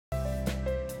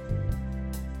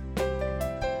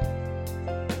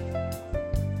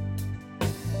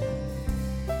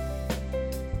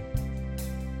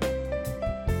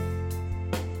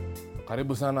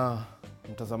Karibu sana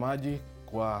mtazamaji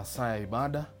kwa saa ya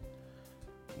ibada,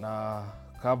 na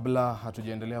kabla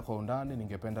hatujaendelea kwa undani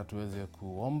ningependa tuweze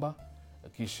kuomba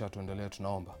kisha tuendelee.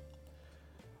 Tunaomba.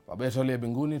 Baba yetu aliye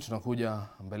mbinguni, tunakuja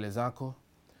mbele zako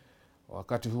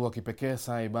wakati huu wa kipekee,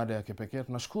 saa ya ibada ya kipekee.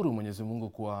 Tunashukuru Mwenyezi Mungu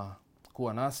kwa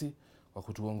kuwa nasi, kwa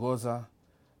kutuongoza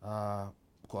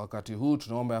kwa wakati huu.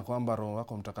 Tunaomba ya kwamba Roho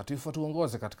wako Mtakatifu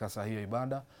tuongoze katika saa hii ya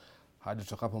ibada hadi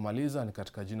tutakapomaliza. Ni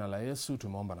katika jina la Yesu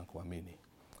tumeomba na kuamini.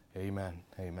 Amen.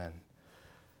 Amen.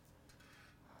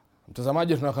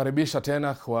 Mtazamaji, tunakaribisha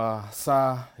tena kwa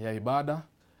saa ya ibada.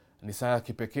 Ni saa ya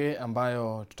kipekee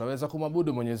ambayo tutaweza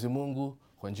kumwabudu Mwenyezi Mungu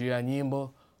kwa njia ya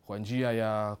nyimbo, kwa njia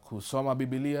ya kusoma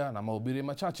Biblia na mahubiri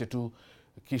machache tu,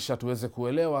 kisha tuweze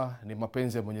kuelewa ni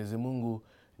mapenzi ya Mwenyezi Mungu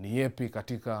ni yepi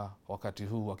katika wakati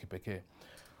huu wa kipekee.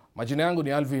 Majina yangu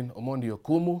ni Alvin Omondi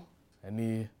Okumu,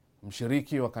 ni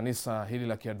mshiriki wa kanisa hili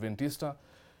la Kiadventista,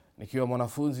 nikiwa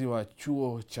mwanafunzi wa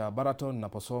chuo cha Baraton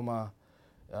naposoma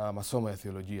masomo ya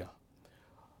theolojia.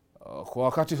 Kwa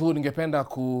wakati huu ningependa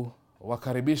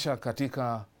kuwakaribisha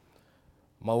katika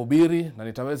mahubiri, na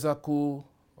nitaweza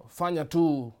kufanya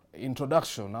tu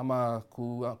introduction ama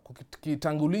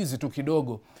kitangulizi tu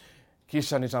kidogo,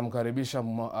 kisha nitamkaribisha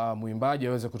mwimbaji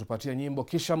aweze kutupatia nyimbo,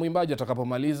 kisha mwimbaji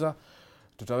atakapomaliza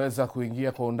tutaweza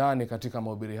kuingia kwa undani katika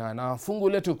mahubiri haya. Na fungu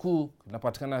letu kuu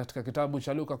linapatikana katika kitabu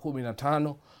cha Luka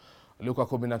 15. Luka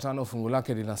 15 fungu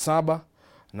lake lina 7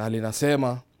 na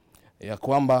linasema ya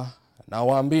kwamba,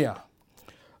 nawaambia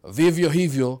vivyo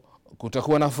hivyo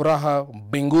kutakuwa na furaha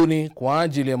mbinguni kwa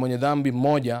ajili ya mwenye dhambi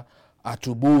mmoja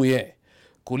atubuye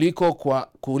kuliko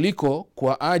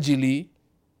kwa ajili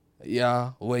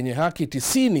ya wenye haki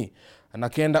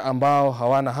 99 ambao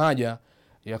hawana haja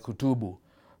ya kutubu.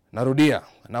 Narudia,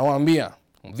 nawaambia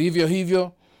vivyo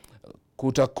hivyo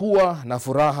kutakuwa na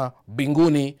furaha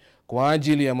mbinguni kwa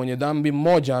ajili ya mwenye dhambi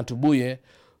mmoja atubuye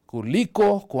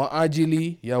kuliko kwa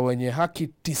ajili ya wenye haki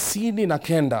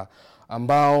 99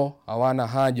 ambao hawana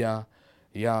haja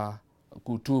ya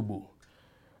kutubu.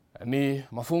 Ni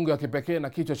mafungu ya kipekee, na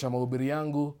kichwa cha mahubiri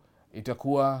yangu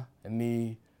itakuwa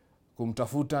ni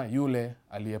kumtafuta yule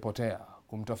aliyepotea,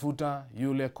 kumtafuta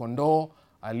yule kondoo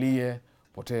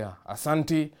aliyepotea.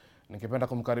 Asanti. Nikipenda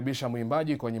kumkaribisha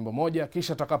mwimbaji kwa nyimbo moja,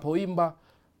 kisha atakapoimba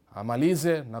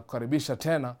amalize na kukaribisha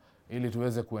tena ili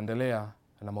tuweze kuendelea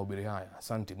na mahubiri haya.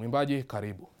 Asanti. Mwimbaji,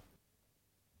 karibu.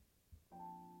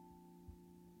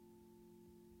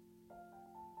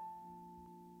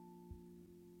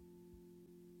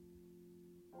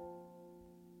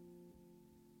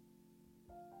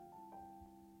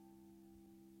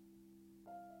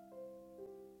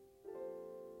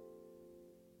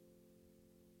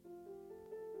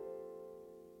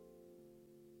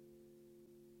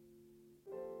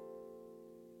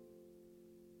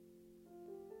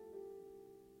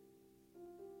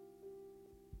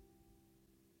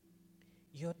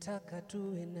 Yotaka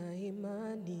tuwe na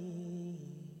imani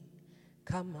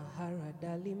kama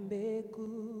haradali mbegu,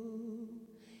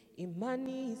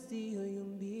 imani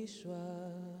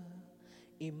isiyoyumbishwa,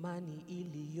 imani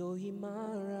iliyo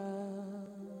imara,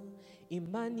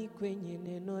 imani kwenye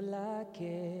neno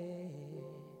lake.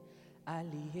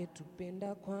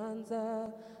 Aliyetupenda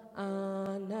kwanza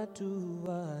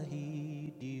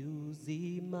anatuahidi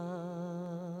uzima,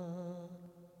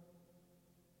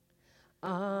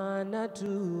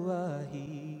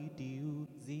 anatuahidi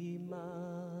uzima.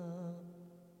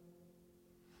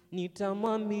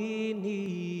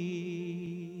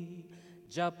 Nitamwamini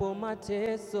japo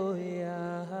mateso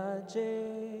yaje,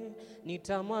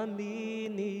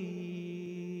 nitamwamini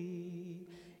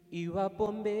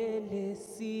iwapo mbele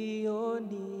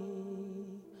sioni.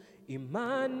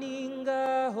 Imani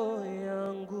ngao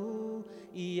yangu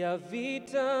ya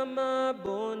vita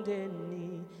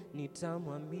mabondeni,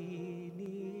 nitamwamini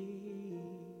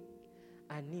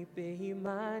anipe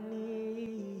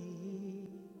imani,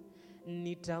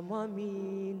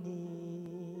 nitamwamini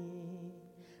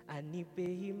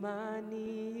anipe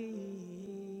imani.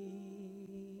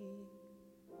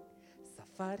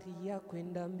 Safari ya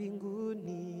kwenda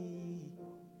mbinguni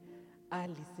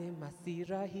alisema si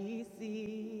rahisi,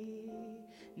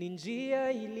 ni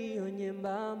njia iliyo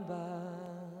nyembamba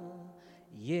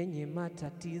yenye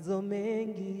matatizo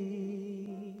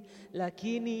mengi,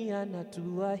 lakini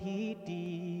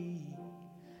anatuahidi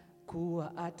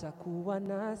kuwa atakuwa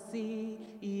nasi.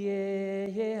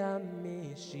 Yeye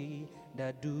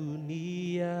ameshinda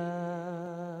dunia.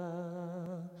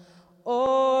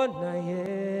 Ona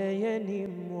yeye ni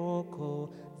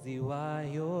mwokozi wa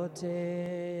yote.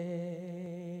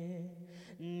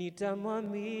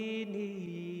 Nitamwamini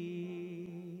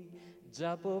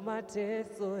japo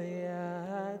mateso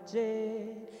yaje,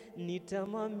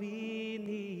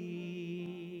 nitamwamini.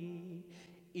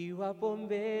 Iwapo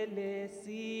mbele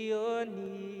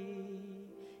sioni,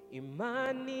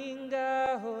 imani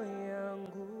ngao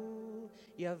yangu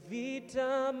ya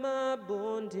vita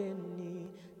mabondeni,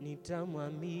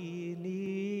 nitamwamini.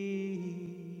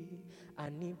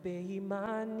 Anipe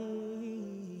imani,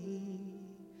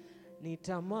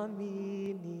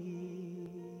 nitamwamini.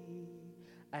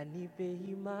 Anipe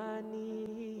imani,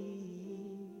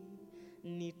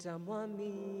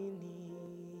 nitamwamini.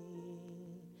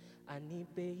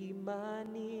 Anipe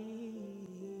imani,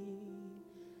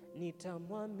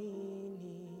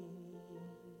 nitamwamini.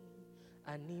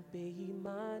 Anipe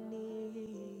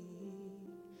imani,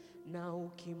 na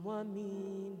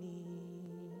ukimwamini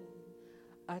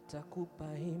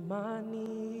atakupa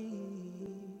imani.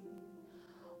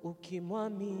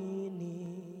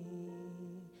 Ukimwamini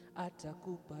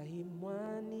atakupa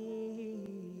imani.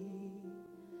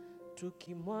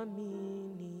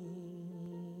 Tukimwamini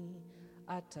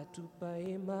atatupa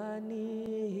imani.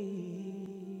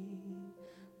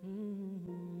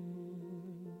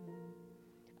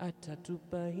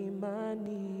 Atatupa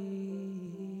imani.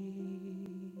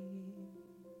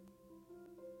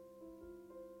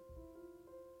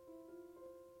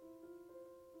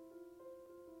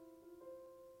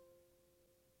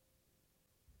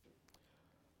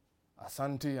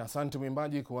 Asante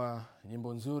mwimbaji kwa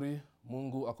nyimbo nzuri.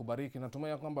 Mungu akubariki.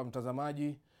 Natumai kwamba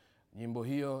mtazamaji, nyimbo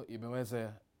hiyo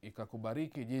imeweza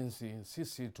ikakubariki jinsi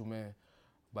sisi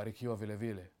tumebarikiwa vile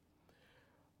vile.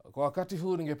 Kwa wakati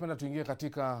huu ningependa tuingie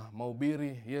katika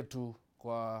mahubiri yetu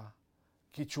kwa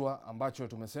kichwa ambacho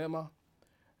tumesema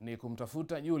ni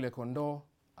kumtafuta yule kondoo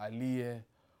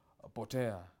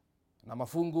aliyepotea. Na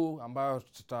mafungu ambayo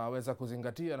tutaweza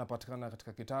kuzingatia yanapatikana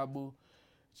katika kitabu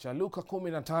cha Luka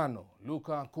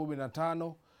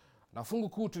 15. Na fungu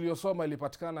kuu tuliyosoma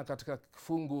ilipatikana katika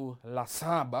fungu la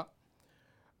 7,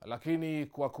 lakini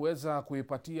kwa kuweza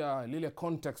kuipatia lile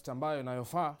context ambayo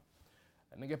inayofaa,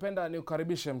 ningependa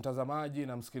niukaribishe mtazamaji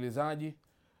na msikilizaji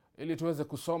ili tuweze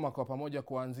kusoma kwa pamoja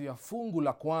kuanzia fungu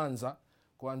la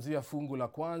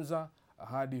kwanza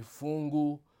hadi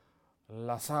fungu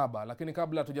la 7. Lakini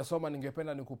kabla tujasoma,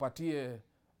 ningependa nikupatie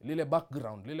lile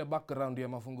background ya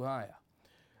mafungu haya.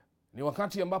 Ni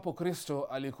wakati ambapo Kristo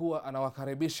alikuwa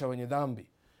anawakaribisha wenye dhambi.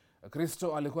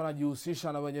 Kristo alikuwa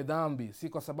anajihusisha na wenye dhambi, si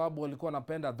kwa sababu alikuwa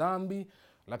anapenda dhambi,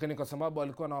 lakini kwa sababu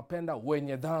alikuwa anawapenda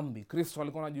wenye dhambi. Kristo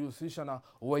alikuwa anajihusisha na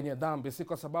wenye dhambi, si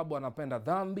kwa sababu anapenda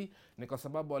dhambi, ni kwa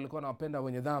sababu alikuwa anawapenda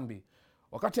wenye dhambi.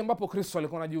 Wakati ambapo Kristo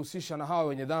alikuwa anajihusisha na hawa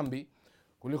wenye dhambi,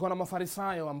 kulikuwa na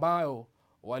Mafarisayo ambao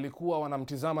walikuwa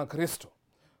wanamtizama Kristo.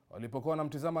 Walipokuwa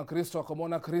wanamtizama Kristo,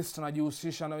 wakamwona Kristo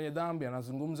anajihusisha na wenye dhambi,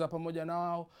 anazungumza pamoja na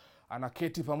wao,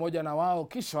 anaketi pamoja na wao,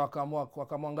 kisha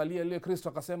wakamwangalia ile Kristo,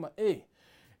 akasema,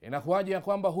 inakuwaje ya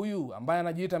kwamba huyu ambaye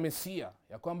anajiita Mesia,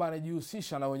 ya kwamba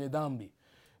anajihusisha na wenye dhambi?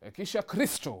 Kisha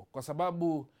Kristo, kwa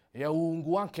sababu ya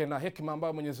uungu wake na hekima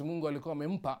ambayo Mwenyezi Mungu alikuwa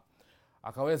amempa,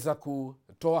 akaweza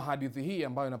kutoa hadithi hii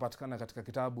ambayo inapatikana katika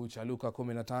kitabu cha Luka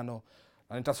 15.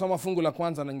 Na nitasoma fungu la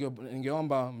kwanza, na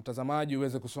ningeomba mtazamaji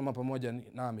uweze kusoma pamoja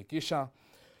nami. Kisha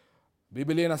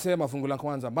Biblia inasema, fungu la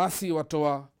kwanza: basi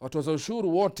watoza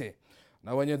ushuru wote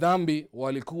na wenye dhambi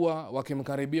walikuwa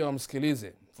wakimkaribia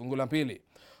wamsikilize. Fungu la pili: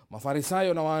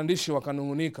 Mafarisayo na waandishi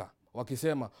wakanung'unika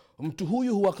wakisema, mtu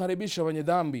huyu huwakaribisha wenye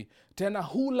dhambi, tena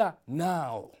hula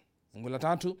nao. Fungu la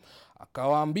tatu: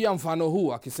 akawaambia mfano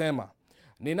huu akisema,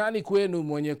 ni nani kwenu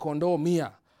mwenye kondoo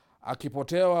 100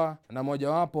 akipotewa na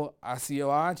mojawapo,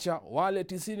 asiyewaacha wale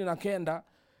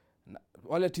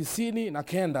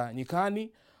 99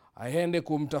 nyikani, aende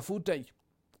kumtafuta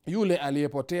yule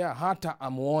aliyepotea hata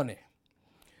amuone?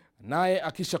 Naye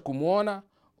akisha kumuona,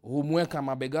 humweka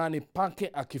mabegani pake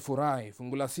akifurahi.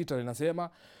 Fungu la 6 linasema,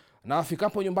 na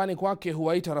afikapo nyumbani kwake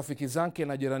huwaita rafiki zake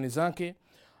na jirani zake,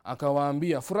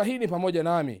 akawaambia, furahini pamoja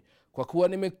nami, kwa kuwa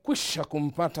nimekwisha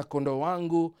kumpata kondoo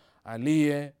wangu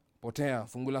aliyepotea.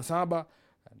 Fungu la 7,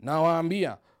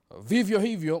 nawaambia, vivyo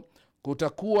hivyo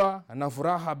kutakuwa na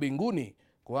furaha mbinguni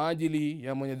kwa ajili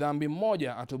ya mwenye dhambi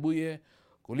mmoja atubuye,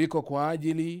 kuliko kwa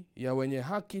ajili ya wenye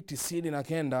haki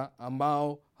 99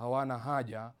 ambao hawana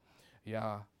haja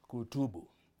ya kutubu.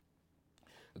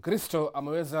 Kristo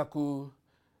ameweza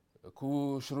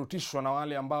kushurutishwa na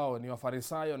wale ambao ni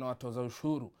Wafarisayo na watoza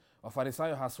ushuru,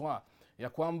 Wafarisayo haswa, ya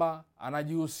kwamba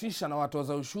anajihusisha na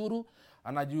watoza ushuru,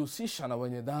 anajihusisha na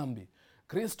wenye dhambi.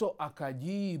 Kristo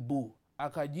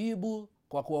akajibu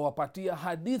kwa kuwapatia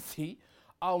hadithi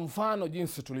au mfano,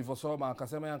 jinsi tulivyosoma.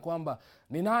 Akasema ya kwamba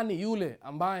ni nani yule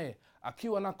ambaye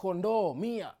akiwa na kondoo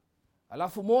 100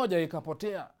 alafu moja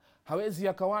ikapotea, hawezi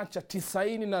akawacha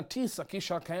 99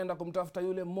 kisha akaenda kumtafuta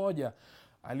yule mmoja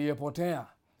aliyepotea.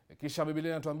 Kisha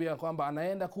Biblia inatuambia kwamba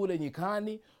anaenda kule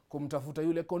nyikani kumtafuta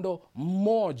yule kondoo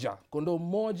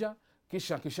mmoja,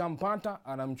 kisha akishampata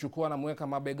anamchukua, anamweka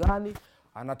mabegani,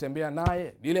 anatembea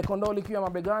naye lile kondoo likiwa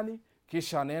mabegani,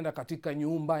 kisha anaenda katika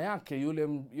nyumba yake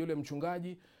yule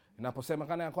mchungaji.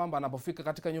 Inaposemekana ya kwamba anapofika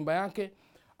katika nyumba yake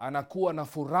anakuwa na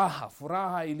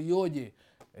furaha iliyoje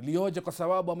kwa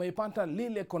sababu ameipata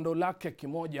lile kondoo lake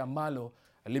kimoja ambalo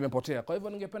limepotea. Kwa hivyo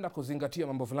ningependa kuzingatia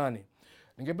mambo fulani.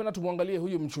 Ningependa tumwangalie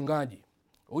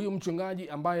huyu mchungaji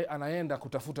ambaye anaenda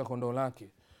kutafuta kondoo lake.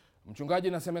 Mchungaji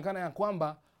inasemekana ya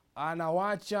kwamba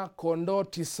anawacha kondoo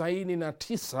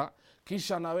 99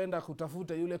 kisha anaenda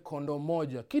kutafuta yule kondoo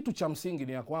moja. Kitu cha msingi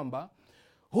ni ya kwamba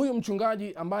huyu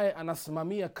mchungaji ambaye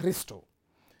anasimamia Kristo,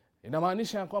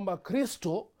 inamaanisha ya kwamba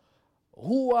Kristo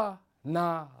huwa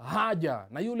na haja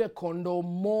na yule kondoo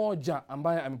mmoja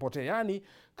ambaye amepotea. Yaani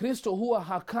Kristo huwa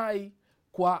hakai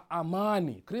kwa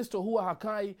amani, Kristo huwa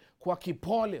hakai kwa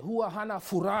kipole, huwa hana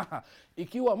furaha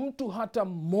ikiwa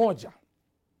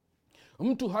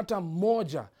mtu hata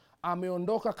mmoja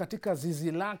ameondoka katika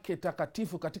zizi lake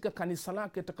takatifu, katika kanisa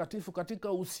lake takatifu,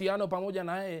 katika uhusiano pamoja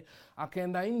na yeye,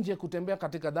 akaenda nje kutembea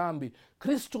katika dhambi.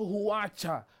 Kristo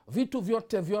huacha vitu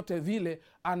vyote vile,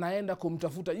 anaenda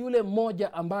kumtafuta yule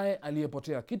mmoja ambaye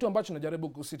aliyepotea. Kitu ambacho najaribu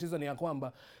kusisitiza ni ya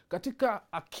kwamba katika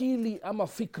akili ama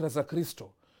fikra za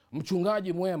Kristo,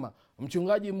 mchungaji mwema,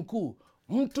 mchungaji mkuu,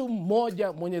 mtu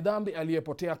mmoja mwenye dhambi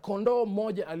aliyepotea, kondoo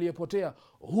mmoja aliyepotea,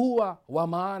 huwa wa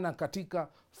maana katika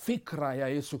fikra ya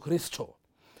Yesu Kristo.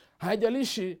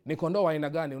 Haijalishi ni kondoo wa aina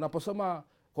gani. Unaposoma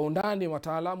kwa undani,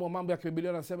 wataalamu wa mambo ya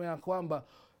Biblia wanasema ya kwamba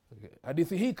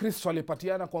hadithi hii Kristo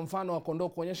alipatiana kwa mfano wa kondoo,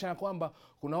 kuonyesha ya kwamba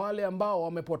kuna wale ambao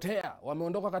wamepotea,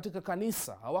 wameondoka katika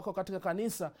kanisa, hawako katika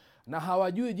kanisa na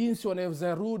hawajui jinsi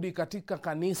wanaweza rudi katika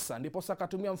kanisa. Ndipo sasa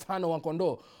akatumia mfano wa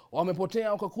kondoo.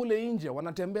 Wamepotea, wako kule nje,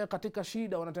 wanatembea katika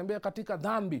shida, wanatembea katika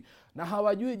dhambi na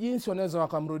hawajui jinsi wanaweza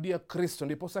wakamrudia Kristo.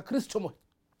 Ndipo sasa Kristo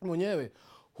mwenyewe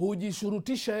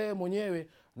hujishurutisha yeye mwenyewe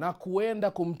na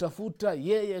kuenda kumtafuta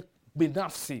yeye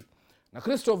binafsi. Na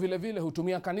Kristo vile vile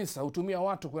hutumia kanisa, hutumia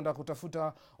watu kwenda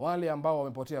kutafuta wale ambao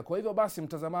wamepotea. Kwa hivyo basi,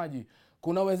 mtazamaji,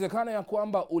 kuna uwezekano ya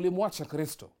kwamba ulimwacha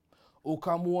Kristo,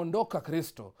 ukamuondoka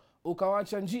Kristo,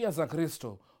 ukawacha njia za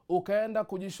Kristo, ukaenda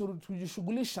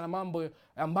kujishughulisha na mambo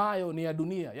ambayo ni ya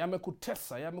dunia,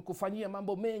 yamekutesa, yamekufanyia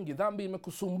mambo mengi, dhambi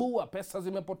imekusumbua, pesa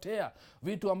zimepotea,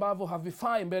 vitu ambavyo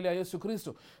havifai mbele ya Yesu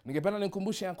Kristo. Ningependa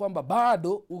nikukumbushe ya kwamba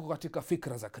bado uko katika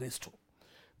fikra za Kristo.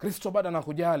 Kristo bado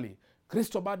anakujali,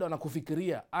 Kristo bado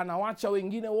anakufikiria, anawacha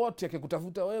wengine wote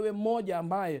akikutafuta wewe mmoja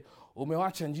ambaye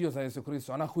umewacha njia za Yesu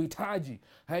Kristo. Anakuhitaji,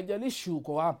 haijalishi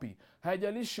uko wapi,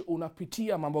 haijalishi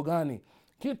unapitia mambo gani.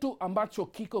 Kitu ambacho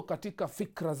kiko katika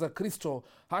fikra za Kristo,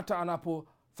 hata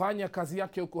anapofanya kazi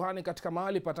yake ya ukuhani katika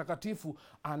mahali patakatifu,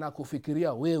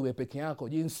 anakufikiria wewe peke yako,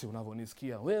 jinsi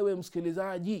unavyonisikia wewe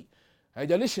msikilizaji.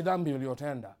 Haijalishi dhambi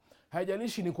uliyotenda,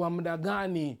 haijalishi ni kwa muda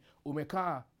gani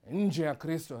umekaa nje ya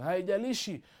Kristo,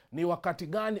 haijalishi ni wakati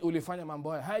gani ulifanya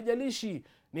mambo haya, haijalishi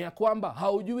ni ya kwamba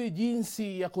haujui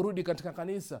jinsi ya kurudi katika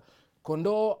kanisa.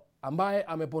 Kondoo ambaye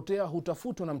amepotea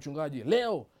hutafutwa na mchungaji.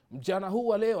 Leo, mchana huu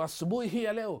wa leo, asubuhi hii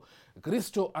ya leo,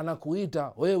 Kristo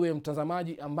anakuita wewe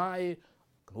mtazamaji ambaye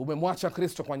umemwacha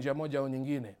Kristo kwa njia moja au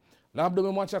nyingine. Labda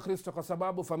umemwacha Kristo kwa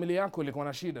sababu familia yako ilikuwa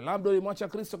na shida. Labda ulimwacha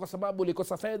Kristo kwa sababu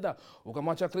ulikosa fedha,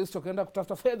 ukamwacha Kristo kaenda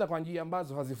kutafuta fedha kwa njia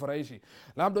ambazo hazifurahishi.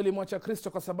 Labda ulimwacha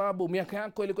Kristo kwa sababu miaka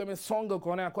yako ilikuwa imesonga,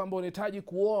 ukaona kwamba unahitaji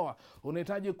kuoa,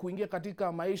 unahitaji kuingia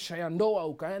katika maisha ya ndoa,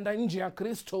 ukaenda nje ya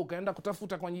Kristo, ukaenda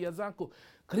kutafuta kwa njia zako.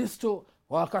 Kristo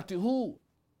wakati huu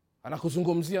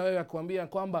anakuzungumzia wewe, akwambia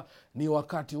kwamba ni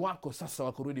wakati wako sasa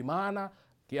wa kurudi. Maana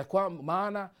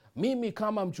mimi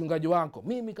kama mchungaji wako,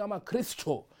 mimi kama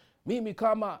Kristo, mimi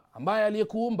kama ambaye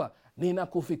aliyekuumba,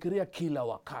 ninakufikiria kila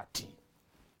wakati.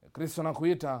 Kristo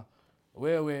anakuita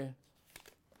wewe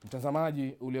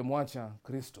mtazamaji uliyemwacha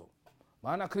Kristo.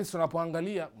 Maana Kristo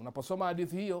anapoangalia, unaposoma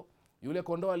hadithi hiyo, yule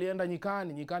kondoo alienda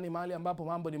nyikani mahali ambapo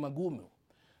mambo ni magumu.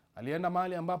 Alienda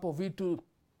mahali ambapo vitu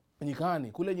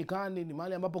nyikani, kule nyikani ni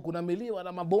mahali ambapo kuna milima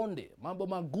na mabonde, mambo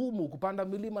magumu, kupanda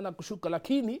milima na kushuka.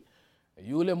 Lakini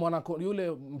yule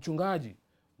mchungaji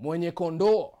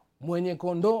mwenye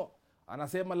kondoo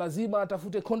anasema lazima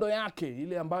atafute kondo yake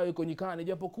ile ambayo iko nyikani,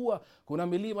 ijapokuwa kuna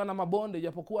milima na mabonde,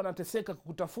 ijapokuwa anateseka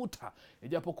kutafuta,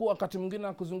 ijapokuwa wakati mwingine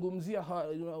nakuzungumzia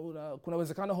kuna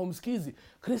uwezekano homsikizi.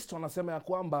 Kristo anasema ya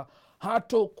kwamba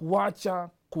hato kuacha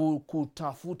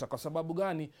kutafuta. Kwa sababu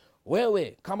gani?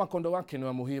 Wewe kama kondo wake ni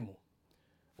wa muhimu.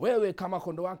 Wewe kama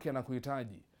kondo wake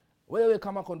anakuhitaji. Wewe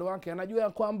kama kondo wake anajua ya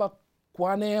kwamba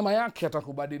kwa neema yake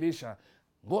atakubadilisha.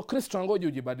 Kristo angoji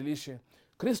ujibadilishe.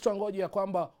 Kristo angoji ya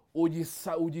kwamba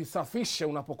ujisafishe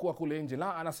unapokuwa kule nje.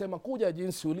 La, anasema kuja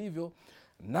jinsi ulivyo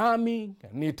nami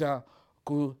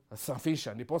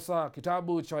nitakusafisha. Ndiposa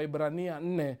kitabu cha Ibrania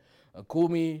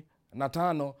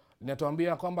 4:15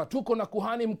 linatuambia kwamba tuko na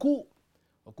kuhani mkuu,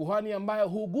 kuhani ambaye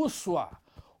huguswa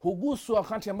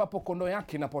wakati ambapo kondo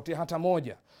yake inapotea hata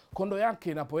moja, kondo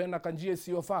yake inapoenda kwa njia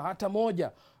isiyofaa hata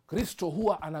moja. Kristo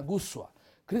huwa anaguswa.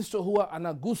 Kristo huwa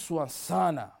anaguswa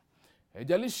sana.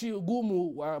 Haijalishi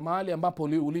ugumu wa mahali ambapo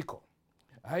uliko,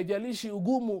 haijalishi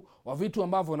ugumu wa vitu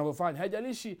ambavyo unavyofanya,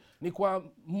 haijalishi ni kwa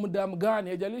muda gani,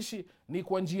 haijalishi ni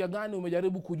kwa njia gani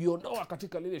umejaribu kujiondoa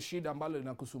katika lile shida ambalo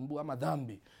linakusumbua ama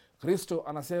dhambi. Kristo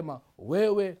anasema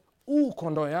wewe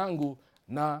kondoo yangu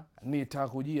na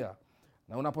nitakujia.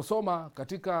 Na unaposoma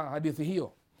katika hadithi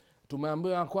hiyo,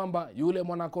 tumeambiwa kwamba yule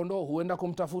mwanakondoo huenda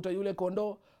kumtafuta yule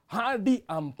kondoo hadi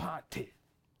ampate.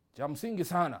 Cha msingi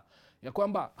sana ya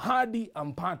kwamba hadi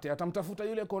ampate, atamtafuta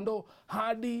yule kondoo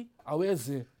hadi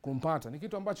aweze kumpata. Ni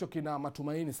kitu ambacho kina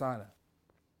matumaini sana,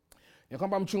 ya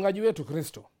kwamba mchungaji wetu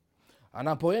Kristo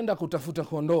anapoenda kutafuta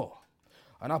kondoo,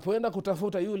 anapoenda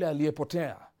kutafuta yule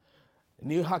aliyepotea,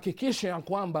 ni hakikisha ya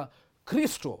kwamba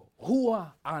Kristo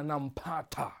huwa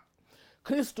anampata.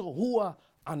 Kristo huwa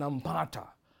anampata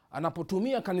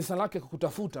anapotumia kanisa lake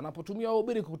kukutafuta, anapotumia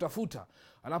wahubiri kukutafuta,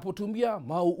 anapotumia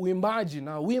uimbaji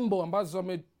na wimbo ambazo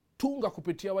wametunga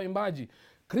kupitia waimbaji.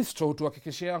 Kristo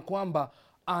hutuhakikishia kwamba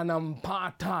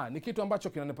anampata. Ni kitu ambacho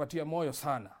kinanipatia moyo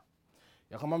sana,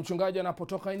 ya kwamba mchungaji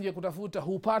anapotoka nje kutafuta,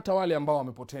 hupata wale ambao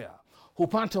wamepotea,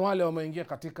 hupata wale wameingia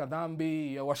katika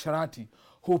dhambi ya uasherati,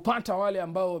 hupata wale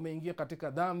ambao wameingia katika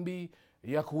dhambi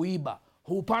ya kuiba,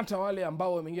 hupata wale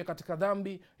ambao wameingia katika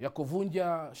dhambi ya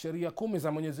kuvunja sheria 10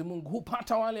 za Mwenyezi Mungu,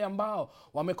 hupata wale ambao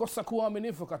wamekosa kuwa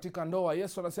waaminifu katika ndoa.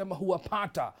 Yesu anasema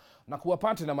huwapata. Na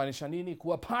kuwapata inamaanisha nini?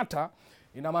 Kuwapata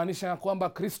inamaanisha ya kwamba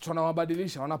Kristo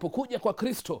anawabadilisha. Wanapokuja kwa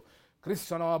Kristo,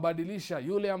 Kristo anawabadilisha.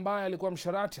 Yule ambaye alikuwa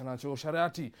msharati anaacha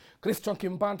usharati. Kristo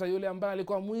akimpata yule ambaye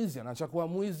alikuwa mwizi anaacha kuwa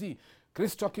mwizi.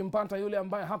 Kristo akimpata yule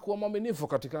ambaye hakuwa mwaminifu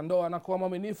katika ndoa anakuwa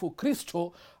mwaminifu.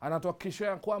 Kristo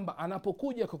anatuhakikishia kwamba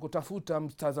anapokuja kukutafuta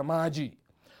mtazamaji,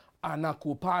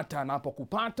 anakupata.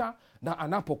 Anapokupata na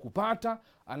anapokupata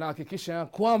anahakikisha ya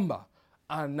kwamba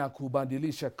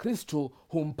anakubadilisha. Kristo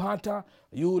humpata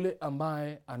yule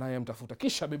ambaye anayemtafuta.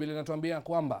 Kisha Biblia inatuambia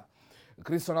kwamba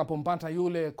Kristo anapompata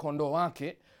yule kondoo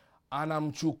wake,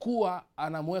 anamchukua,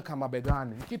 anamweka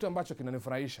mabegani. Ni kitu ambacho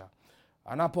kinanifurahisha.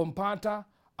 Anapompata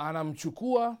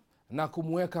anamchukua na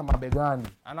kumweka mabegani.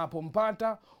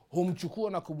 Anapompata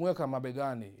humchukua na kumweka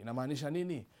mabegani. Inamaanisha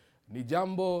nini? Ni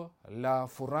jambo la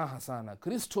furaha sana.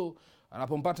 Kristo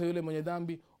anapompata yule mwenye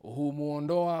dhambi,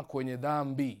 humuondoa kwenye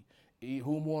dhambi,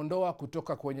 humuondoa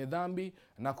kutoka kwenye dhambi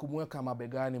na kumweka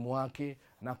mabegani mwake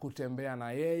na kutembea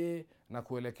na yeye na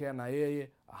kuelekea na yeye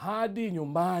hadi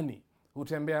nyumbani.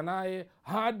 Hutembea naye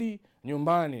hadi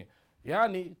nyumbani.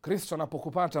 Yaani Kristo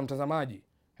anapokupata mtazamaji,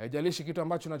 haijalishi kitu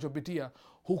ambacho unachopitia,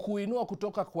 hukuinua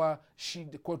kutoka kwa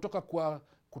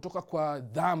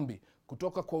dhambi,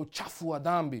 kutoka kwa uchafu wa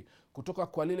dhambi, kutoka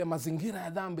kwa lile mazingira ya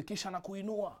dhambi, kisha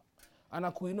anakuinua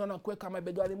na kuweka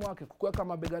mabegani mwake. Kuweka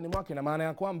mabegani mwake na maana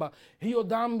ya kwamba hiyo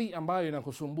dhambi ambayo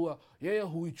inakusumbua, yeye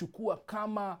huichukua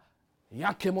kama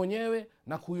yake mwenyewe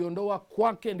na kuiondoa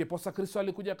kwake. Ndiposa Kristo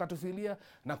alikuja akatufilia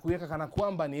na kuiweka kana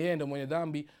kwamba ni yeye ndio mwenye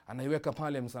dhambi, anaiweka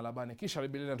pale msalabani. Kisha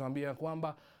Biblia inatuambia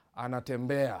kwamba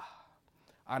anatembea.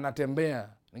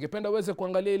 Ningependa uweze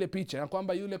kuangalia ile picha ya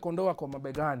kwamba yule kondoo kwa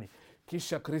mabegani,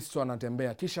 kisha Kristo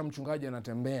anatembea, kisha mchungaji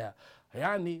anatembea.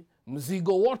 Yaani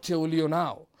mzigo wote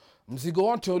ulionao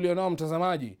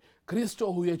mtazamaji,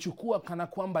 Kristo huyachukua kana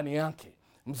kwamba ni yake.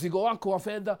 Mzigo wako wa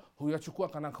fedha huyachukua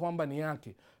kana kwamba ni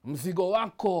yake. Mzigo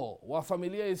wako wa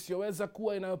familia isiyoweza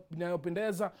kuwa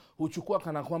inayopendeza huchukua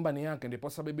kana kwamba ni yake. Ndipo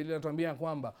sababu Biblia inatuambia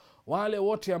kwamba wale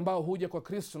wote ambao huja kwa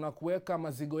Kristo na kuweka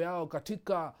mazigo yao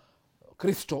katika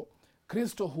Kristo,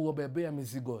 Kristo huwabebea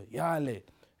mizigo yale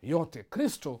yote.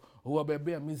 Kristo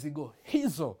huwabebea mizigo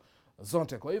hizo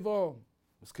zote. Kwa hivyo,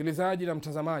 msikilizaji na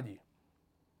mtazamaji,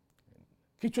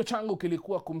 kichwa changu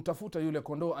kilikuwa kumtafuta yule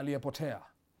kondoo aliyepotea.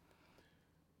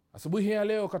 Asubuhi ya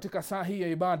leo katika saa hii ya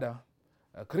ibada,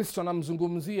 Kristo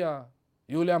anamzungumzia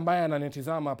yule ambaye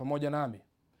ananitizama pamoja nami.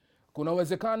 Kuna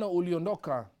uwezekano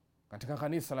uliondoka katika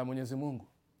kanisa la Mwenyezi Mungu,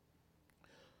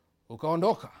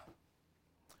 ukaondoka,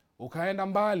 ukaenda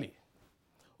mbali,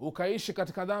 ukaishi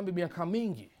katika dhambi miaka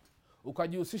mingi,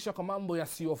 ukajihusisha kwa mambo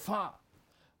yasiyofaa.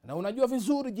 Na unajua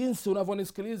vizuri jinsi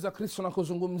unavyonisikiliza Kristo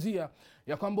anakuzungumzia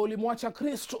ya kwamba ulimwacha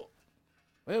Kristo.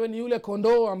 Wewe ni yule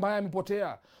kondoo ambaye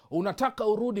amepotea. Unataka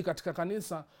urudi katika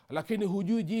kanisa, lakini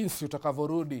hujui jinsi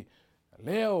utakavyorudi.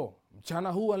 leo, mchana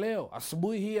huu wa leo,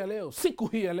 asubuhi hii ya leo, siku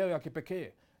hii ya leo ya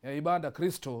kipekee ya ibada,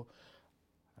 Kristo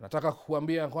nataka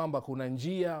kukuambia kwamba kuna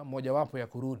njia mojawapo ya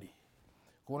kurudi.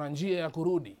 Kuna njia ya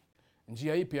kurudi.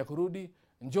 Njia ipi ya kurudi?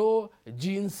 Njoo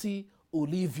jinsi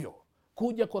ulivyo.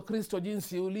 Kuja kwa Kristo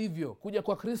jinsi ulivyo. Kuja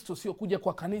kwa Kristo sio kuja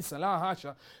kwa kanisa, la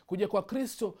hasha. Kuja kwa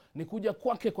Kristo ni kuja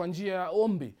kwake kwa njia ya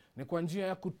ombi, ni kwa njia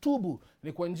ya kutubu,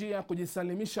 ni kwa njia ya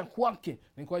kujisalimisha kwake,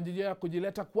 ni kwa njia ya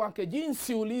kujileta kwake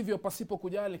jinsi ulivyo, pasipo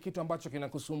kujali kitu ambacho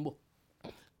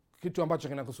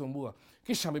kinakusumbua.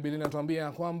 Kisha Biblia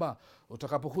inatuambia kwamba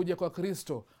utakapokuja kwa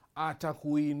Kristo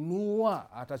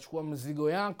atakuinua, atachukua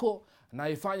mzigo yako na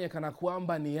ifanye kana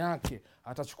kwamba ni yake.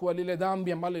 Atachukua lile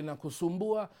dhambi ambalo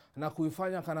linakusumbua na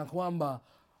kuifanya kana kwamba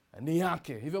ni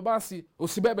yake. Hivyo basi,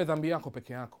 usibebe dhambi yako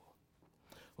peke yako,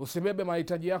 usibebe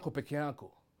mahitaji yako peke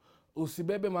yako,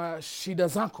 usibebe mashida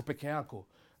zako peke yako.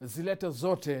 Zilete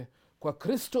zote kwa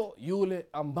Kristo, yule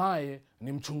ambaye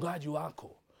ni mchungaji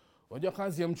wako. Wajua,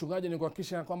 kazi ya mchungaji ni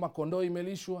kuhakikisha ya kwamba kondoo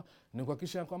imelishwa, ni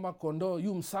kuhakikisha ya kwamba kondoo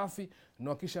yu msafi, ni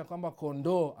kuhakikisha ya kwamba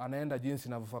kondoo anaenda jinsi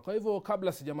inavyofaa. Kwa hivyo,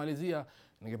 kabla sijamalizia,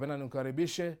 ningependa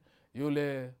nimkaribishe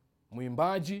yule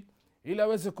mwimbaji ili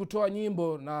aweze kutoa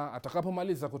nyimbo, na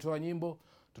atakapomaliza kutoa nyimbo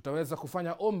tutaweza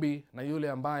kufanya ombi na yule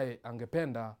ambaye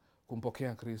angependa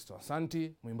kumpokea Kristo.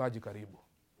 Asanti mwimbaji, karibu.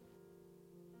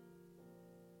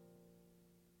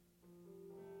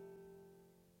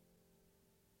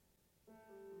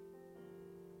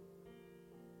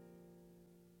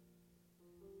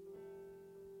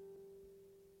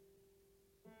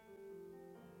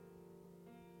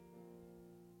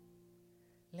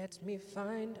 Let me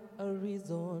find a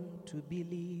reason to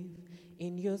believe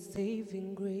in your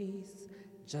saving grace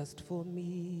just for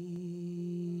me.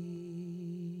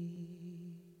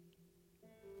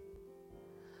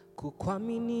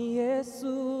 Kukuamini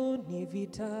Yesu ni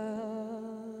vita,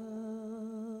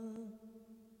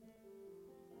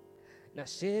 na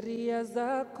sheria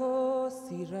zako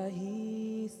si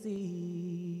rahisi.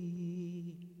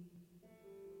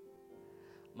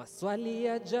 Maswali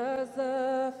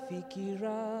yajaza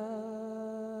fikira,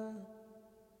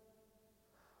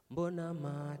 mbona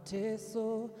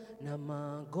mateso na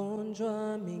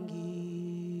magonjwa mengi?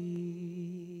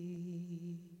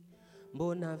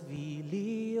 Mbona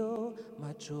vilio,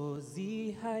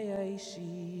 machozi hayaishi?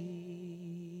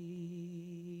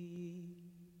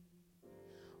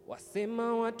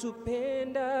 Wasema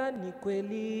watupenda, ni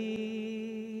kweli,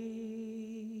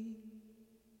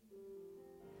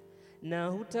 na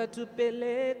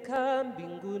hutatupeleka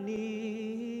mbinguni,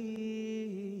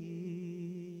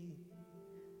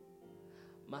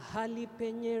 mahali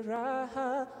penye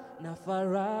raha na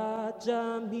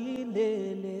faraja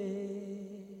milele.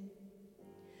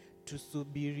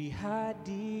 Tusubiri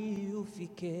hadi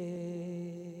ufike,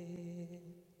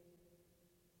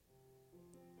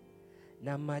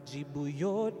 na majibu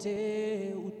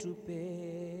yote utupe.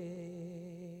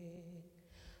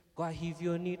 Kwa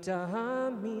hivyo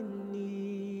nitaamini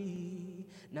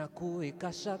na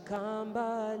kuweka shaka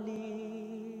mbali,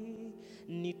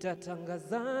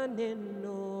 nitatangaza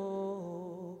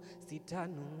neno,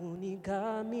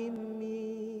 sitanung'unika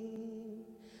mimi,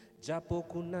 japo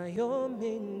kunayo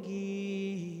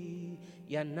mengi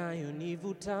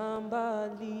yanayonivuta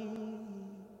mbali.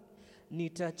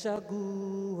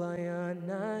 Nitachagua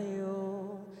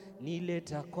yanayo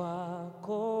nileta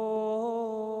kwako,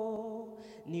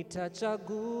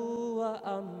 nitachagua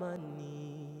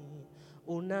amani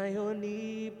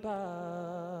unayonipa.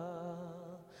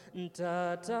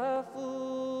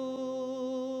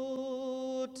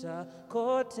 Nitatafuta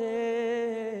kote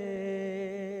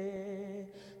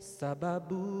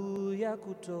sababu ya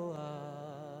kutoa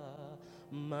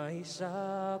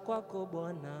maisha kwako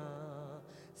Bwana.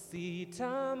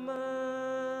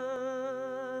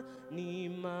 Sitamani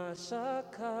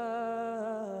mashaka,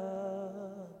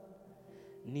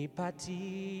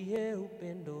 nipatie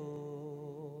upendo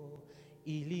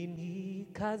ili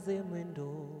nikaze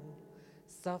mwendo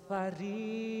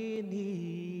safarini.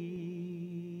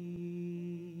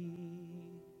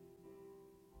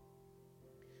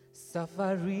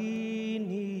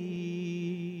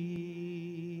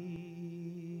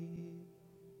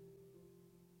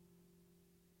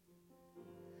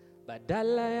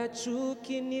 Badala ya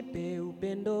chuki nipe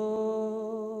upendo,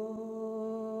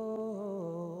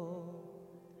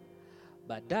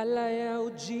 badala ya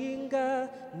ujinga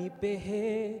nipe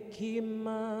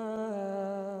hekima,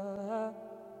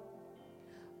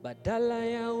 badala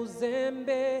ya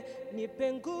uzembe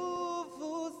nipe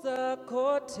nguvu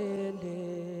zako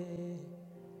tele,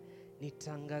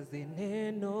 nitangaze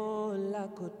neno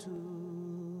lako tu.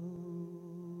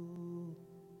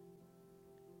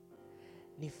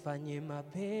 nifanye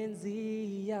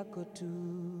mapenzi yako tu.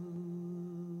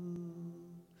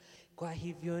 Kwa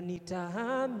hivyo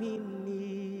nitaamini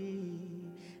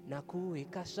na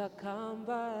kuweka shaka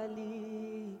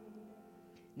mbali,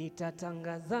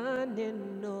 nitatangaza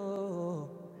neno,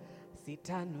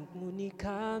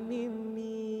 sitanung'unika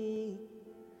mimi,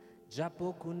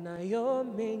 japo kunayo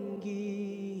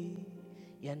mengi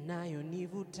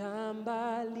yanayonivuta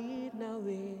mbali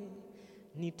nawe.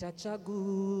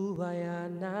 Nitachagua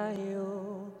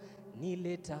yanayo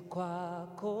nileta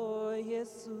kwako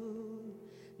Yesu,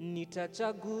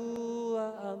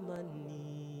 nitachagua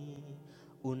amani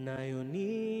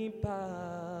unayonipa.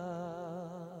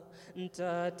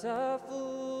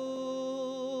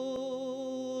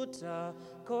 Nitatafuta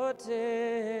kote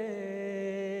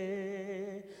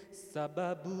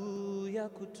sababu ya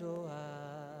kutoa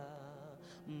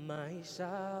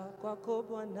maisha kwako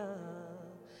Bwana.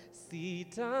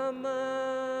 Sitamani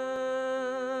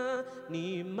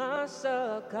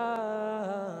mashaka,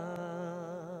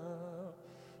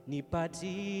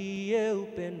 nipatie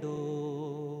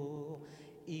upendo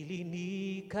ili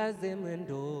nikaze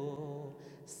mwendo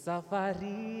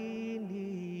safarini.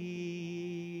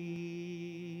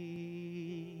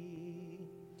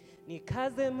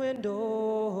 Nikaze mwendo,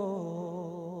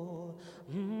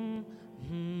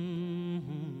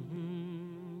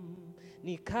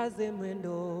 nikaze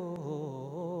mwendo,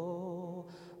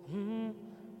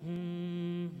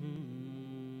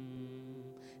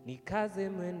 nikaze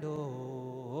mwendo,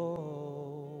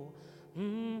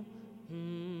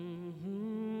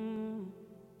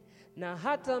 na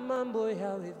hata mambo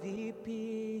yawe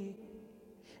vipi,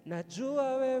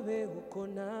 najua wewe uko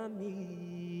nami.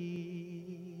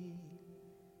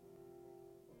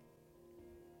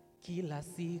 Kila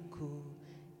siku,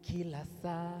 kila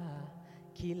saa,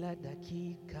 kila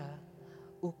dakika,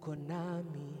 uko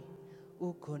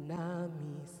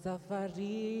nami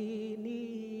safarini.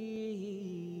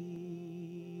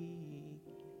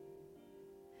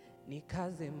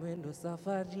 Nikaze mwendo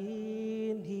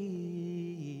safarini.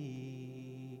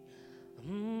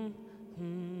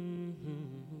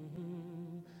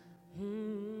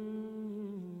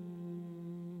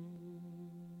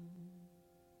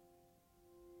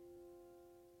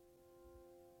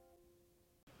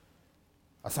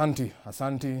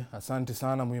 Asanti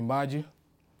sana mwimbaji.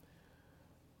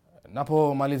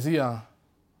 Napomalizia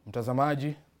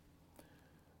mtazamaji,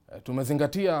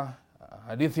 tumezingatia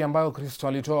hadithi ambayo Kristo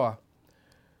alitoa.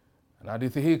 Na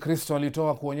hadithi hii Kristo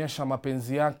alitoa kuonyesha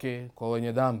mapenzi yake kwa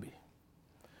wenye dhambi.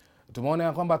 Tumeona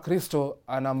ya kwamba Kristo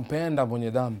anampenda mwenye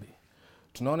dhambi.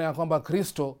 Tunaona ya kwamba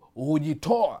Kristo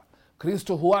hujitoa.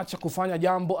 Kristo huacha kufanya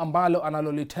jambo ambalo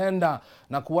analolitenda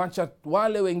na kuacha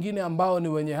wale wengine ambao ni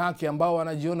wenye haki, ambao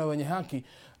wanajiona wenye haki,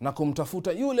 na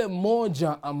kumtafuta yule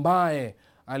mmoja ambaye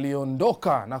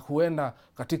aliondoka na kuenda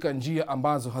katika njia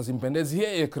ambazo hazimpendezi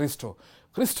yeye Kristo.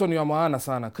 Kristo ni wa maana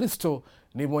sana. Kristo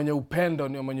ni mwenye upendo,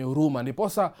 ni mwenye huruma.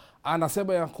 Ndiposa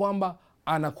anasema ya kwamba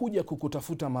anakuja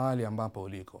kukutafuta mahali ambapo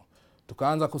uliko.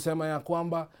 Tukaanza kusema ya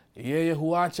kwamba yeye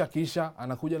huacha, kisha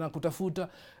anakuja na kutafuta,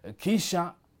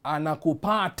 kisha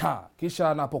anakupata. Kisha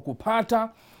anapokupata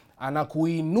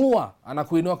anakuinua.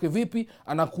 Anakuinua kivipi?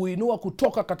 Anakuinua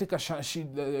kutoka katika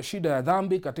shida ya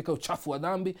dhambi, katika uchafu wa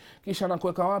dhambi. Kisha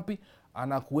anakuweka wapi?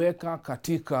 Anakuweka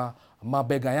katika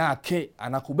mabega yake.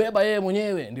 Anakubeba yeye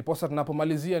mwenyewe. Ndiposa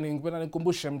tunapomalizia ningependa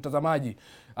nikumbushe mtazamaji,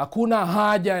 hakuna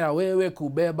haja ya wewe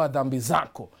kubeba dhambi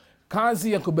zako.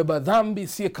 Kazi ya kubeba dhambi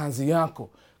si kazi yako.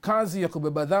 Kazi ya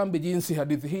kubeba dhambi, jinsi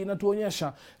hadithi hii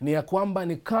inatuonyesha, ni ya kwamba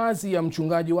ni kazi ya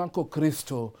mchungaji wako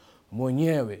Kristo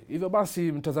mwenyewe. Hivyo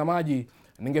basi mtazamaji,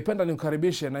 ningependa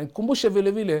nikukaribishe na nikukumbushe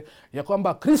vile vile ya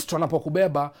kwamba Kristo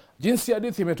anapokubeba, jinsi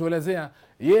hadithi imetuelezea,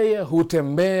 yeye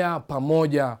hutembea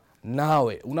pamoja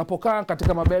nawe. Unapokaa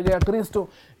katika mabega ya Kristo,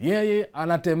 yeye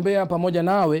anatembea pamoja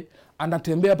nawe.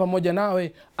 Anatembea pamoja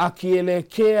nawe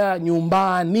akielekea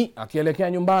nyumbani.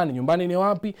 Akielekea nyumbani. Nyumbani ni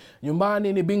wapi?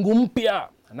 Nyumbani ni mbingu mpya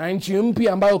na nchi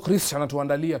mpya ambayo Kristo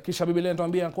anatuandalia. Kisha Biblia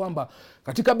inatuambia kwamba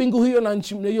katika mbingu hiyo na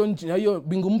hiyo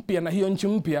mbingu mpya na hiyo nchi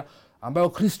mpya ambayo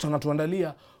Kristo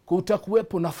anatuandalia,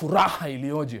 kutakuwepo na furaha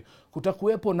iliyoje.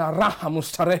 Kutakuwepo na raha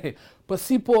mustarehe,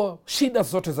 pasipo shida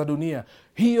zote za dunia.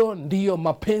 Hiyo ndiyo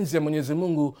mapenzi ya Mwenyezi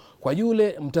Mungu kwa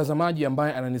yule mtazamaji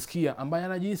ambaye ananisikia, ambaye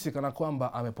anajihisi kana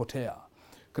kwamba amepotea.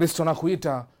 Kristo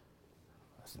anakuita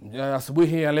asubuhi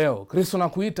hii ya leo. Kristo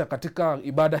anakuita katika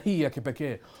ibada hii ya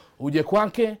kipekee. Uje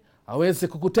kwake aweze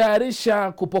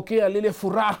kukutayarisha kupokea lile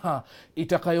furaha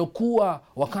itakayokuwa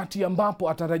wakati ambapo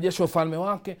atarejesha ufalme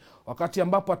wake, wakati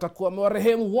ambapo atakuwa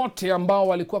amewarehemu wote ambao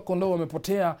walikuwa kondoo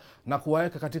wamepotea na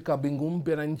kuwaweka katika mbingu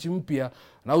mpya na nchi mpya.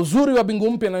 Na uzuri wa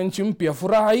mbingu mpya na nchi mpya,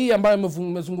 furaha hii ambayo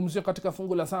imezungumziwa katika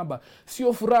fungu la 7,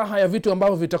 sio furaha ya vitu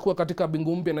ambavyo vitakuwa katika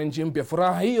mbingu mpya na nchi mpya.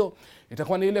 Furaha hiyo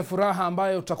itakuwa ni ile furaha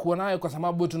ambayo tutakuwa nayo kwa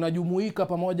sababu tunajumuika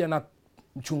pamoja na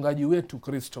mchungaji wetu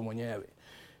Kristo mwenyewe.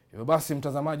 Hivyo basi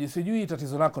mtazamaji, sijui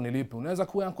tatizo lako ni lipi. Unaweza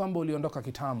kuwa ya kwamba uliondoka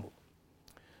kitambo.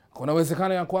 Kuna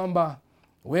uwezekano ya kwamba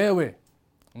wewe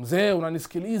mzee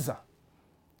unanisikiliza,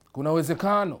 kuna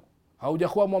uwezekano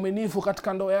haujakuwa mwaminifu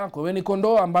katika ndoa yako. Wewe ni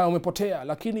kondoo ambaye umepotea,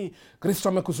 lakini Kristo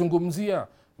amekuzungumzia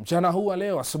mchana huu wa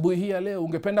leo, asubuhi hii ya leo.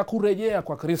 Ungependa kurejea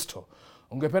kwa Kristo,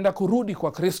 ungependa kurudi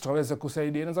kwa Kristo aweze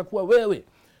kusaidia. Inaweza kuwa wewe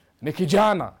ni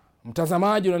kijana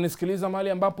mtazamaji unanisikiliza mahali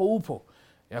ambapo upo,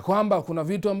 ya kwamba kuna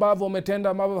vitu ambavyo umetenda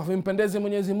ambavyo havimpendezi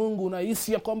Mwenyezi Mungu.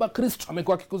 Unahisi ya kwamba Kristo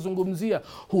amekuwa akikuzungumzia,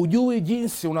 hujui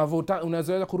jinsi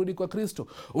unaweza kurudi kwa Kristo.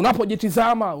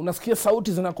 Unapojitizama unasikia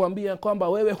sauti zinakuambia kwamba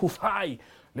wewe hufai.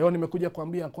 Leo nimekuja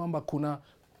kuambia kwamba kuna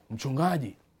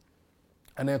mchungaji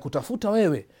anayekutafuta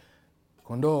wewe,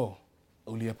 kondoo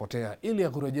uliyepotea, ili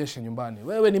akurejeshe nyumbani.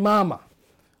 Wewe ni mama,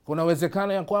 kuna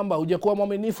uwezekano ya kwamba hujakuwa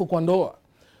mwaminifu kwa ndoa.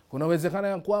 Kuna uwezekano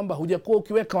ya kwamba hujakuwa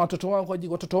ukiweka watoto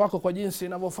wako kwa jinsi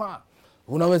inavyofaa.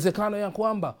 Kuna uwezekano ya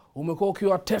kwamba umekuwa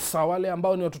ukiwatesa wale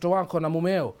ambao ni watoto wako na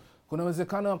mumeo. Kuna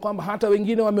uwezekano ya kwamba hata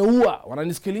wengine wameua,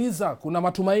 wananisikiliza. Kuna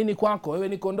matumaini kwako. Wewe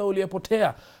ni kondoo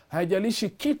uliyepotea. Haijalishi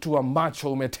kitu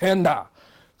ambacho umetenda.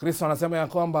 Kristo anasema ya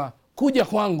kwamba kuja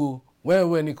kwangu,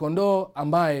 wewe ni kondoo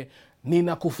ambaye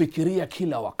ninakufikiria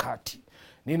kila wakati,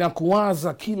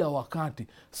 ninakuwaza kila wakati.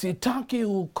 Sitaki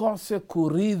ukose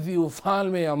kurithi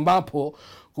ufalme ambapo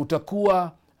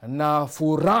kutakuwa na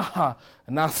furaha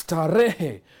na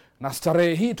starehe. Na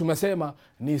starehe hii tumesema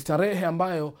ni starehe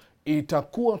ambayo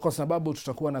itakuwa kwa sababu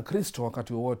tutakuwa na Kristo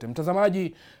wakati wowote.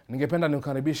 Mtazamaji, ningependa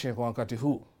nikukaribishe kwa wakati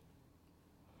huu.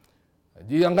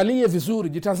 Jiangalie vizuri,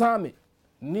 jitazame.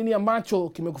 Nini ambacho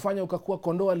kimekufanya ukakuwa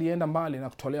kondoo alienda mbali na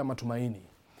kutolea matumaini?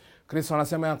 Kristo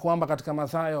anasema ya kwamba katika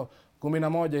Mathayo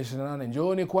 11:28,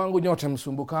 njooni kwangu nyote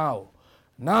msumbukao,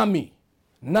 nami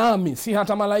si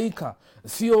hata malaika,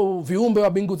 sio viumbe wa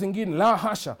mbingu zingine, la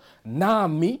hasha,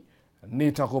 nami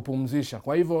nitakupumzisha.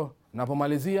 Kwa hivyo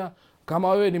napomalizia, kama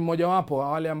wewe ni mmoja wapo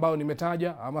wa wale ambao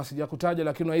nimetaja ama sijakutaja,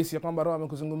 lakini unahisi ya kwamba Roho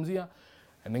amekuzungumzia,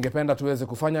 ningependa tuweze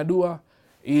kufanya dua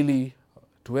ili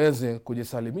tuweze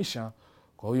kujisalimisha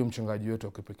kwa huyu mchungaji wetu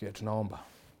wa kipekee. Tunaomba.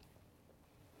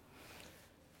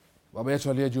 Baba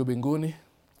yetu aliye juu mbinguni,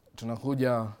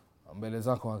 tunakuja mbele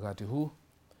zako wakati huu.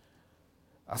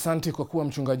 Asante kwa kuwa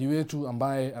mchungaji wetu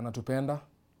ambaye anatupenda.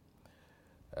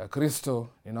 Kristo,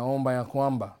 ninaomba ya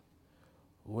kwamba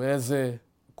uweze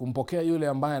kumpokea yule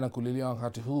ambaye anakulilia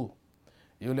wakati huu,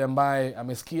 yule ambaye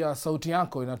amesikia sauti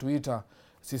yako inatuita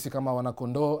sisi kama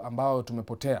wanakondoo ambao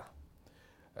tumepotea.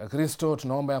 Kristo,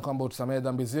 tunaomba ya kwamba utusamehe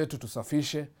dhambi zetu,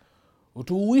 tusafishe,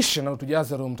 utuuishe na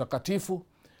utujaze Roho Mtakatifu.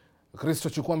 Kristo,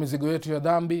 chukua mizigo yetu ya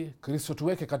dhambi. Kristo,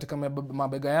 tuweke katika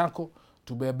mabega yako,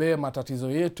 tubebee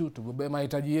matatizo yetu, tubebee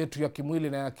mahitaji yetu ya kimwili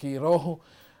na ya kiroho.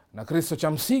 Na Kristo,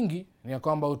 cha msingi ni ya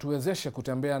kwamba utuwezeshe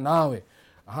kutembea nawe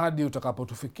hadi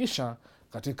utakapotufikisha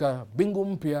katika mbingu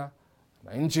mpya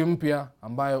na nchi mpya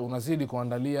ambayo unazidi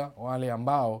kuandalia wale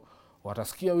ambao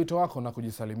watasikia wito wako na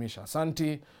kujisalimisha.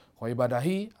 Asanti kwa ibada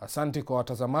hii, asanti kwa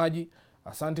watazamaji,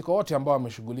 asanti kwa wote ambao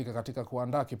wameshughulika katika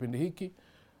kuandaa kipindi hiki.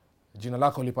 Jina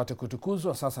lako lipate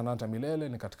kutukuzwa sasa na hata milele.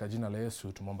 Ni katika jina la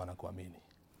Yesu tumeomba na kuamini.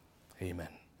 Amen.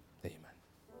 Amen.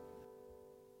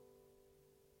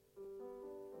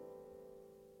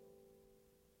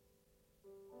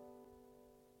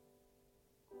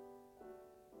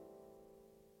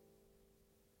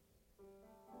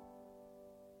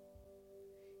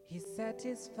 He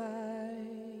satisfies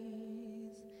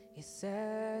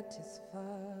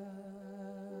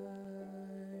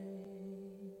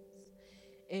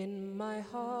in my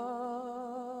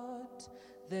heart.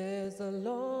 There's a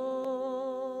longing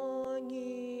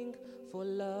for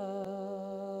love.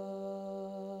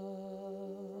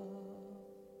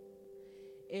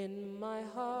 In my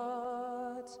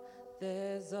heart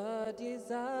there's a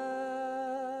desire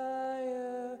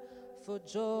for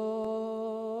joy.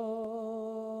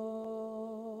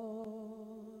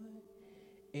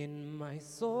 In my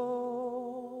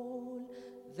soul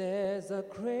there's a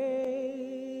craving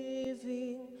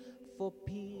for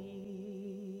peace.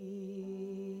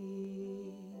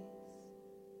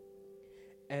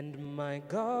 And my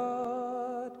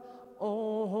God,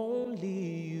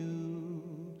 only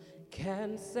you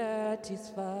can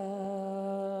satisfy.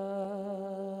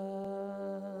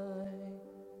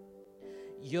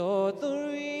 You're the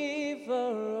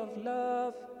river of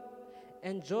love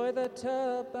and joy that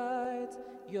abides.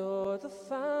 You're the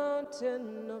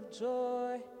fountain of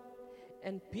joy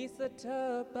and peace that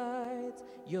abides.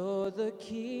 You're the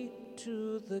key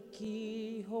to the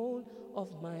keyhole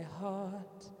of my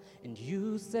heart, and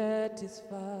you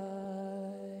satisfy.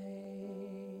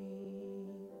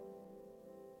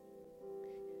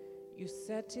 You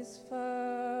satisfy.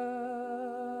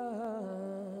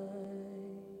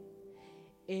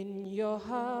 In your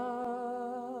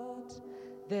heart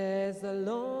there's a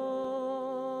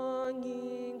longing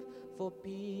for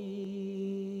peace.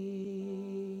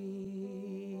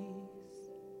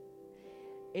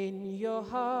 In your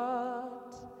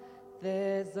heart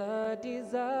there's a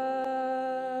desire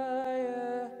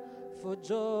for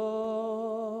joy.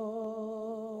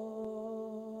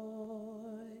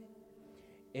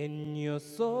 In your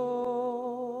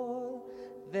soul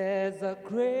there's a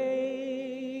craving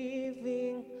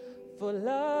for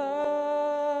love,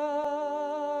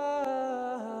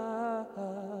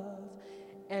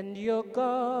 and your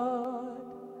God,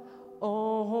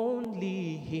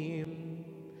 only Him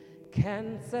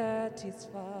can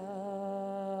satisfy.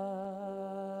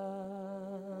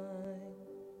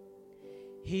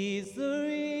 He's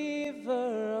the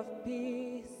river of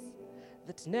peace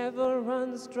that never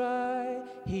runs dry.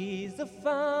 He's the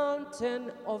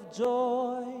fountain of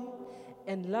joy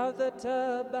and love that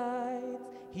abides.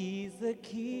 He's the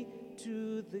key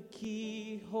to the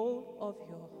keyhole of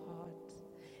your heart,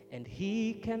 and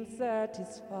He can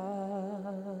satisfy.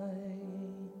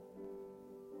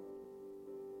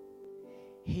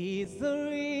 He's the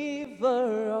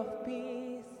river of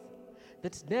peace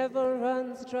that never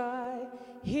runs dry.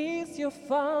 He's your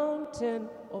fountain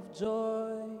of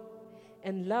joy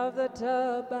and love that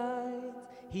abides.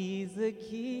 He's the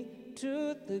key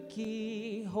to the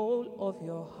keyhole of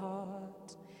your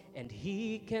heart, and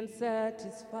He can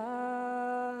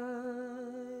satisfy.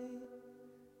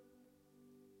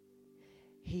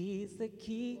 He's the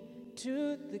key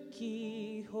to the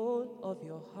keyhole of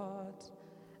your heart.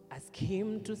 Ask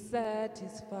Him to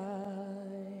satisfy.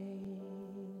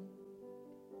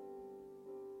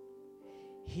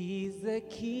 He's the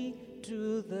key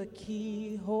to the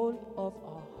keyhole of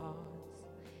our hearts,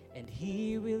 and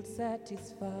He will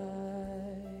satisfy.